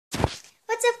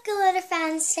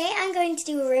today I'm going to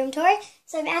do a room tour.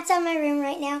 So I'm outside my room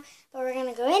right now, but we're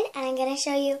going to go in and I'm going to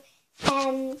show you.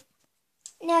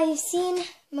 Now you've seen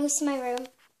most of my room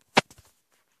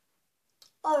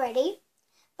already,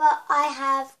 but I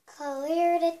have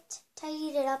cleared it,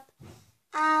 tidied it up,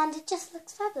 and it just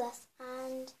looks fabulous.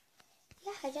 And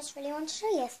yeah, I just really want to show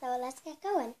you, so let's get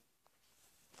going.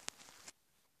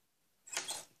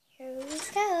 Here we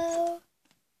go.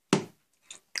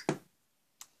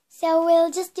 So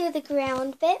we'll just do the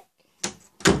ground bit.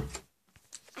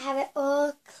 I have it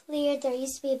all cleared. There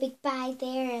used to be a big bag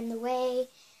there in the way.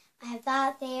 I have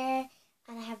that there,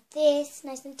 and I have this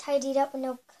nice and tidied up with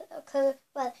no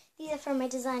well, these are from my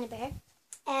designer bear.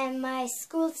 And my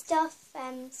school stuff,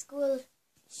 school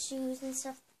shoes and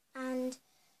stuff, and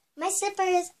my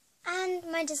slippers and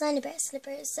my designer bear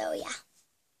slippers. So yeah.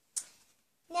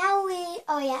 Now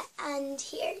and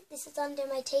here, this is under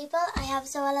my table. I have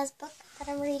Zoella's book that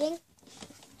I'm reading.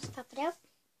 Just pop it out.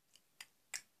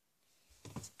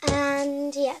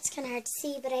 And yeah, it's kind of hard to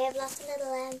see, but I have lots of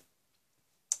little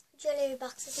jewellery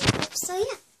boxes and stuff. So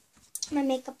yeah, my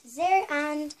makeup is there,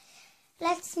 and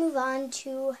let's move on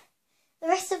to the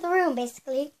rest of the room,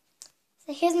 basically.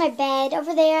 So here's my bed.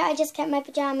 Over there, I just kept my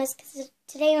pajamas because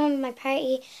today I'm having my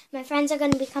party. My friends are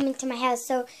going to be coming to my house,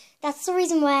 so that's the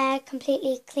reason why I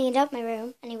completely cleaned up my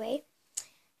room, anyway.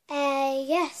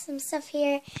 Yeah, some stuff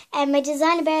here. My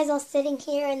designer bears all sitting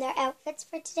here in their outfits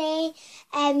for today.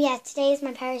 Yeah, today is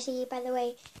my party, by the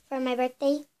way, for my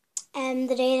birthday.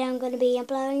 The day that I'm going to be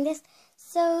uploading this.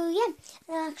 So yeah,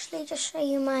 I'll actually just show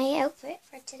you my outfit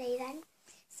for today then.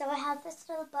 So I have this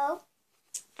little bow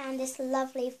and this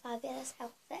lovely, fabulous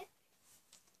outfit.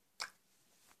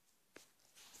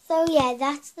 So yeah,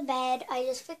 that's the bed. I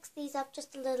just fixed these up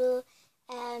just a little,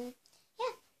 yeah,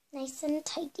 nice and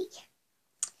tidy.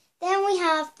 Then we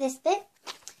have this bit.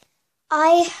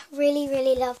 I really,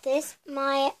 really love this.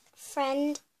 My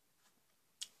friend,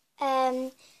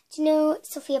 do you know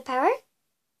Sophia Power?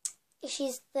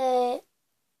 She's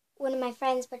one of my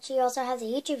friends, but she also has a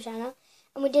YouTube channel,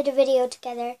 and we did a video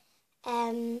together,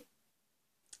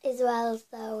 as well.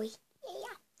 So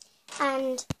yeah,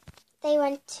 and they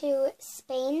went to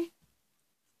Spain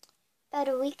about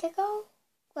a week ago.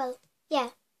 Well, yeah,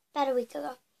 about a week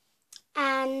ago,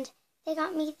 and they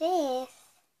got me this.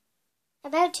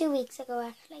 About 2 weeks ago,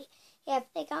 actually. Yeah,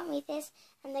 they got me this,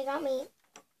 and they got me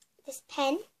this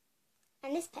pen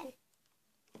and this pen.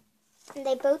 And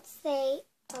they both say,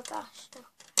 oh gosh, no.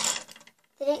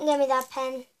 They didn't give me that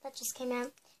pen, that just came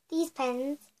out. These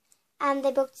pens, and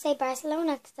they both say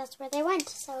Barcelona, because that's where they went,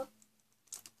 so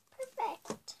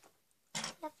perfect.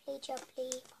 Lovely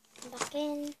jubbly, pop them back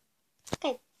in.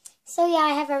 Okay, so yeah,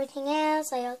 I have everything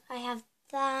else. I have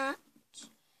that.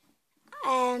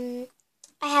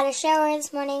 I had a shower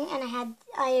this morning, and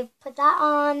I put that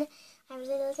on. I have a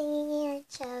little thingy here,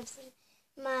 shelves,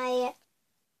 and my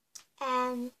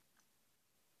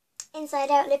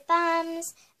inside out lip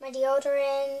balms, my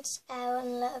deodorant, and a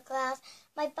little glass,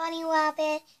 my bunny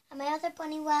wabbit, and my other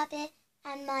bunny wabbit,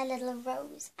 and my little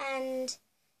rose, and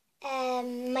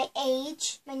my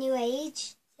new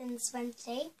age since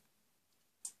Wednesday,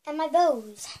 and my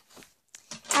bows.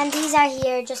 And these are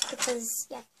here just because,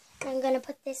 yeah, I'm going to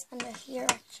put this under here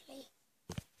actually.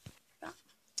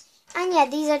 And yeah,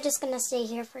 these are just going to stay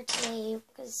here for today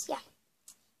because, yeah,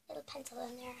 little pencil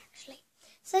in there actually.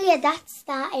 So yeah, that's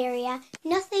that area.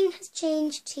 Nothing has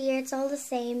changed here. It's all the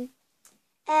same.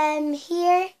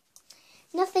 Here,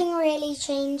 nothing really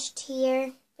changed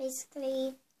here,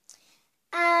 basically.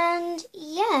 And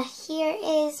yeah, here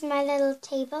is my little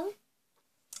table.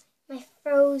 My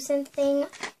frozen thing.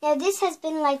 Now this has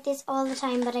been like this all the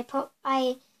time, but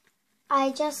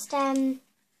I just added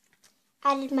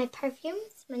my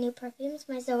perfumes, my new perfumes,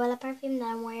 my Zoella perfume that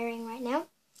I'm wearing right now,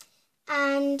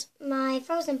 and my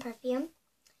frozen perfume.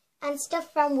 And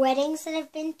stuff from weddings that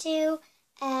I've been to,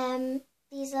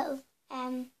 these little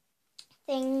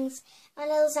things. My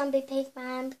little zombie pink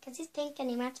man, because he's pink and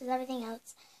he matches everything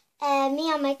else.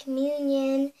 Me on my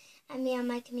communion, and me on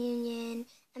my communion,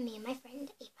 and me and my friend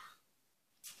Ava.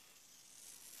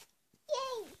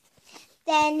 Yay!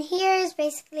 Then here is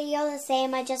basically all the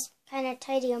same. I just kind of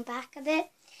tidy him back a bit.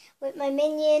 With my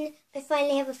minion, I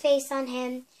finally have a face on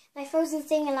him. My Frozen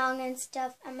sing-along and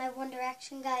stuff, and my One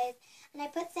Direction guys. And I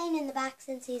put Zayn in the back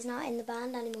since he's not in the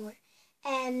band anymore.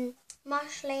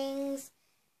 Moshlings,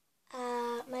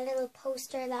 my little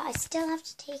poster that I still have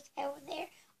to take out there.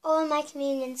 All my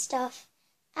communion stuff.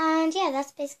 And yeah,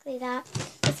 that's basically that.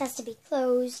 This has to be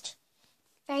closed.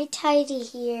 Very tidy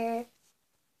here.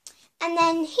 And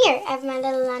then here, I have my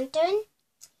little lantern.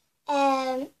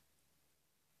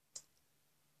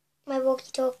 My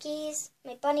walkie-talkies,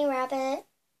 my bunny rabbit,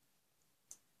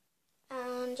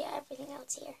 and yeah, everything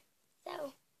else here.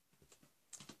 So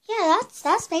yeah,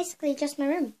 that's basically just my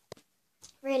room.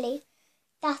 Really,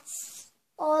 that's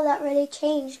all that really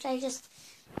changed. I just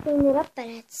cleaned it up,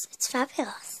 and it's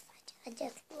fabulous. I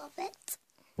just love it.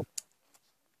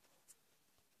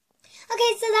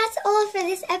 Okay, so that's all for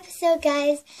this episode,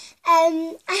 guys.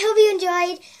 I hope you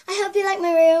enjoyed. I hope you like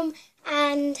my room,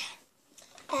 and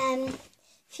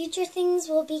future things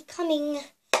will be coming.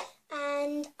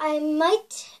 And I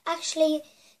might actually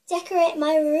decorate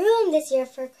my room this year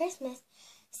for Christmas,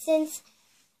 since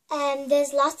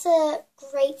there's lots of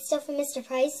great stuff in Mr.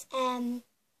 Price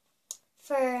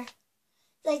for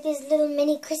like these little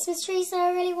mini Christmas trees that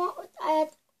I really want.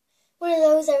 One of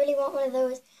those. I really want one of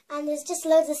those. And there's just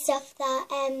loads of stuff that,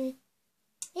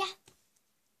 yeah.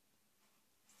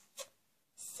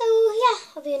 So, yeah,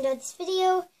 hope you enjoyed this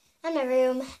video and my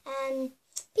room. And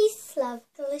peace, love,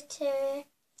 glitter.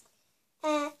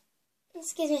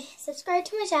 Excuse me, subscribe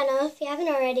to my channel if you haven't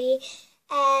already.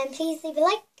 Please leave a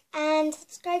like and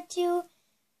subscribe to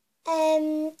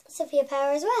Sophia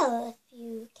Power as well, if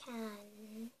you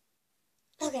can.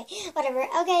 Okay, whatever.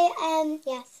 Okay,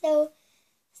 yeah, so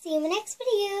see you in the next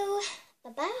video.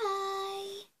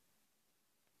 Bye-bye.